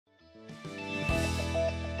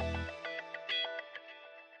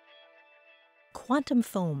Quantum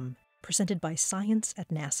foam, presented by Science at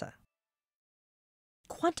NASA.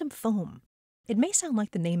 Quantum foam. It may sound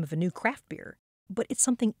like the name of a new craft beer, but it's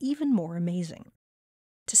something even more amazing.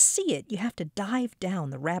 To see it, you have to dive down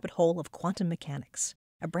the rabbit hole of quantum mechanics,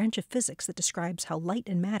 a branch of physics that describes how light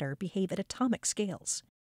and matter behave at atomic scales.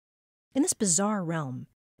 In this bizarre realm,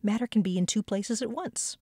 matter can be in two places at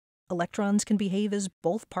once. Electrons can behave as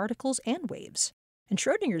both particles and waves, and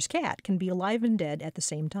Schrödinger's cat can be alive and dead at the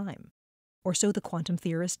same time. Or so the quantum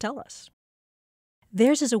theorists tell us.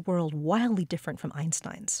 Theirs is a world wildly different from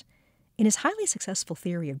Einstein's. In his highly successful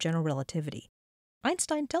theory of general relativity,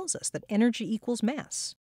 Einstein tells us that energy equals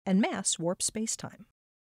mass, and mass warps space-time.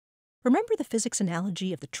 Remember the physics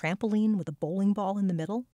analogy of the trampoline with a bowling ball in the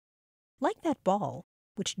middle? Like that ball,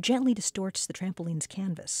 which gently distorts the trampoline's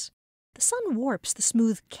canvas, the sun warps the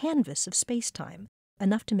smooth canvas of space-time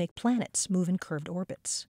enough to make planets move in curved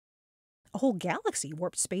orbits. A whole galaxy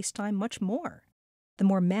warps space-time much more. The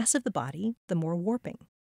more massive the body, the more warping.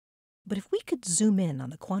 But if we could zoom in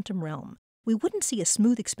on the quantum realm, we wouldn't see a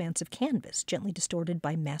smooth expanse of canvas gently distorted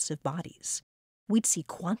by massive bodies. We'd see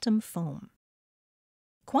quantum foam.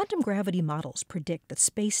 Quantum gravity models predict that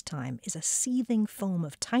space-time is a seething foam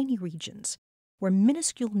of tiny regions where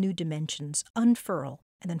minuscule new dimensions unfurl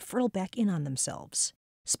and then furl back in on themselves,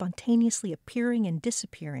 spontaneously appearing and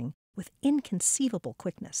disappearing with inconceivable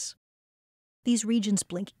quickness. These regions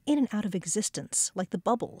blink in and out of existence like the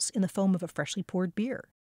bubbles in the foam of a freshly poured beer.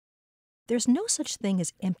 There's no such thing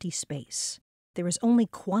as empty space. There is only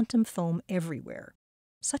quantum foam everywhere.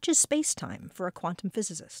 Such is space-time for a quantum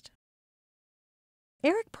physicist.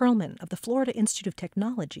 Eric Perlman of the Florida Institute of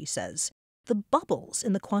Technology says the bubbles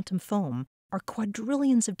in the quantum foam are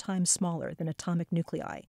quadrillions of times smaller than atomic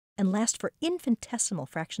nuclei and last for infinitesimal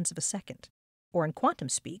fractions of a second, or in quantum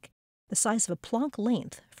speak, the size of a Planck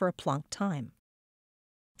length for a Planck time.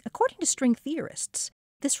 According to string theorists,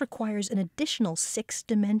 this requires an additional 6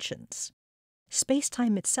 dimensions.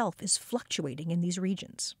 Space-time itself is fluctuating in these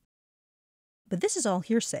regions. But this is all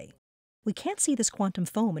hearsay. We can't see this quantum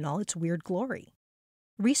foam in all its weird glory.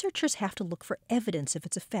 Researchers have to look for evidence of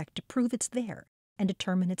its effect to prove it's there and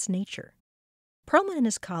determine its nature. Perlman and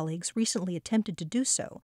his colleagues recently attempted to do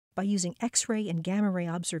so by using X-ray and gamma-ray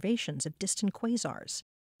observations of distant quasars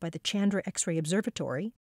by the Chandra X-ray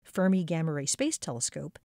Observatory, Fermi Gamma-ray Space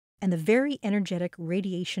Telescope, and the Very Energetic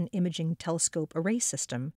Radiation Imaging Telescope Array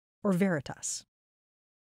System, or VERITAS.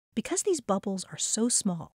 Because these bubbles are so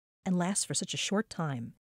small and last for such a short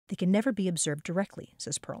time, they can never be observed directly,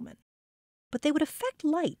 says Perlman. But they would affect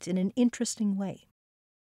light in an interesting way.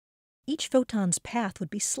 Each photon's path would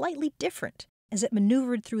be slightly different as it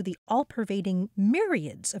maneuvered through the all-pervading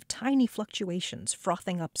myriads of tiny fluctuations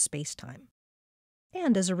frothing up space-time.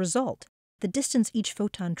 And as a result, the distance each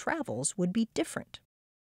photon travels would be different.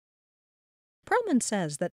 Perlman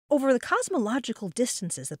says that over the cosmological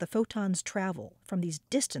distances that the photons travel from these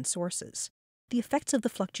distant sources, the effects of the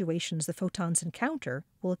fluctuations the photons encounter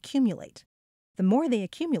will accumulate. The more they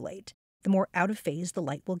accumulate, the more out of phase the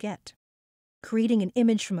light will get. Creating an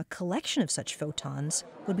image from a collection of such photons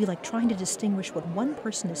would be like trying to distinguish what one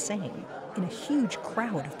person is saying in a huge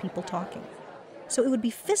crowd of people talking. So it would be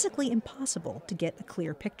physically impossible to get a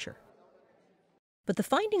clear picture. But the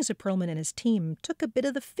findings of Perlman and his team took a bit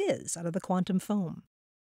of the fizz out of the quantum foam.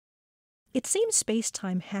 It seems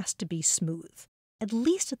space-time has to be smooth, at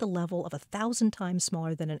least at the level of 1,000 times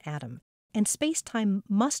smaller than an atom, and space-time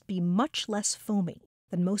must be much less foamy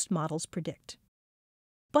than most models predict.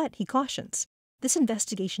 But, he cautions, this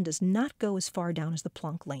investigation does not go as far down as the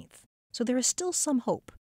Planck length, so there is still some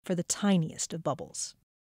hope for the tiniest of bubbles.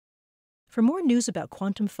 For more news about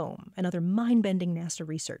quantum foam and other mind-bending NASA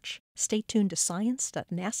research, stay tuned to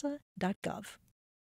science.nasa.gov.